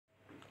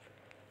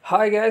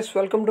Hi guys,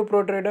 welcome to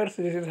Pro Traders.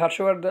 This is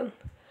Harshvardhan.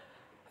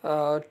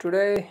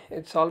 Today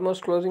it's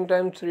almost closing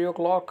time, 3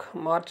 o'clock,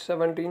 March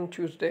 17,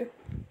 Tuesday.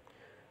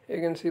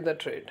 You can see the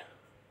trade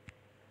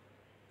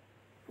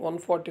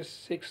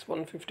 146,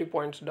 150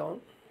 points down.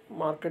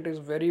 Market is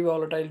very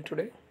volatile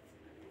today,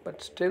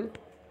 but still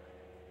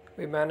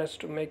we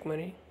managed to make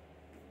money.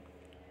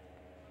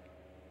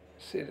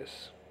 See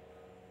this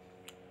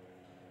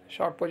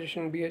short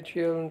position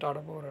BHEL and Tata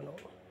Power and all.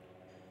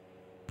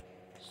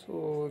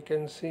 So you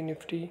can see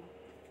Nifty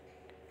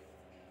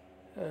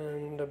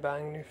and the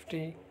Bank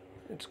Nifty,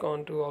 it's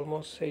gone to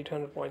almost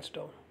 800 points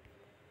down,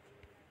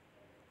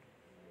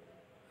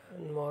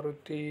 and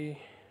Maruti,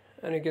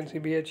 and you can see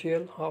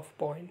BHEL half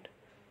point,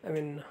 I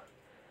mean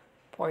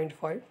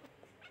 0.5,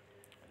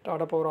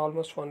 Tata Power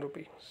almost 1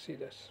 rupee. See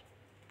this.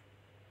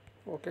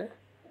 Okay,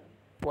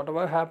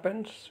 whatever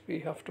happens we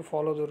have to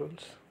follow the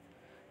rules,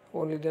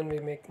 only then we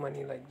make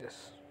money like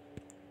this.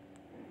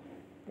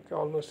 Okay,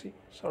 almost see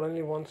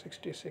suddenly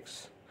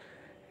 166,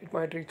 it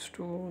might reach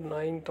to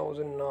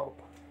 9,000 now.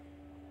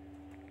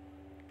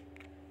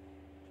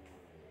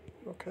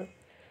 Okay,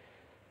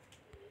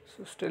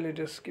 so still it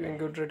is giving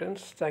good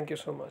returns. Thank you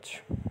so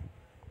much.